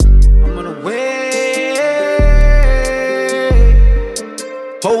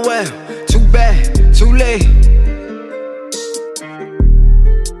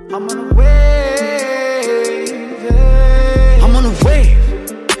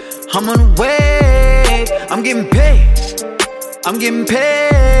I'm on the wave, I'm getting paid. I'm getting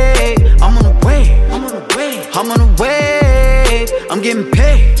paid. I'm on the wave, I'm on the wave, I'm on the wave. I'm getting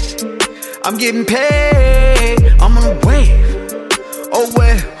paid. I'm getting paid. I'm on the wave. Oh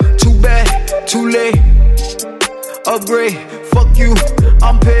well, too bad, too late. Upgrade, fuck you,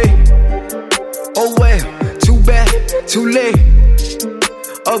 I'm paid. Oh well, too bad, too late.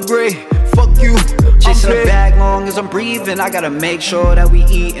 Upgrade, fuck you, chasing the bag long as I'm breathing. I gotta make sure that we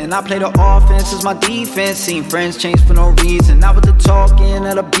eat. And I play the offense as my defense. Seen friends change for no reason. Not with the talking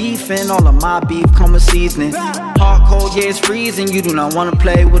or the beefing. All of my beef come with seasoning. Hard cold, yeah, it's freezing. You do not wanna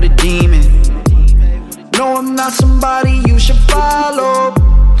play with a demon. No, I'm not somebody you should follow.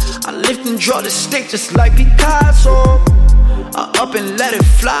 I lift and draw the stick just like Picasso. I up and let it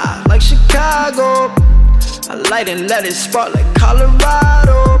fly like Chicago. I light and let it spark like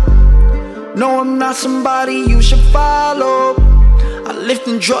Colorado. No, I'm not somebody you should follow. I lift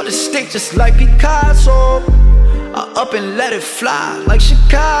and draw the stick just like Picasso. I up and let it fly like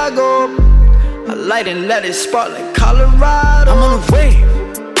Chicago. I light and let it spark like Colorado. I'm on the wave,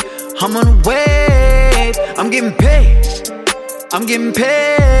 I'm on the wave. I'm getting paid, I'm getting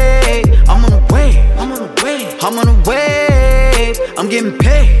paid. I'm on the wave, I'm on the wave, I'm on the wave. I'm getting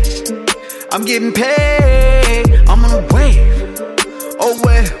paid, I'm getting paid. I'm on the wave. Oh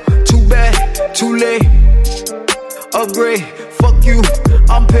well, too bad, too late. Upgrade, fuck you,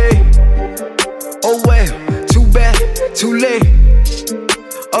 I'm paid. Oh well, too bad, too late.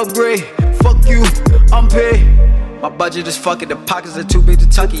 Upgrade, fuck you, I'm paid. My budget is fucking, the pockets are too big to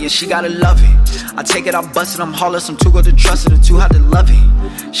tuck it, and she gotta love it. I take it, I bust it, I'm heartless, I'm too good to trust it, and too hot to love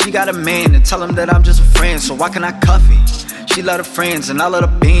it. She got a man, and tell him that I'm just a friend, so why can I cuff it? She love her friends, and I love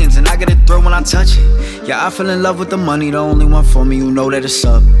the bands, and I get it through when I touch it. Yeah, I fell in love with the money, the only one for me, you know that it's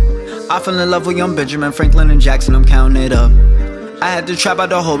up. I fell in love with young Benjamin Franklin and Jackson, I'm counting it up. I had to trap out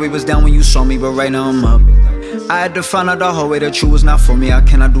the whole way, was down when you saw me, but right now I'm up. I had to find out the whole way that you was not for me, how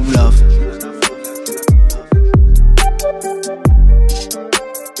can I do love?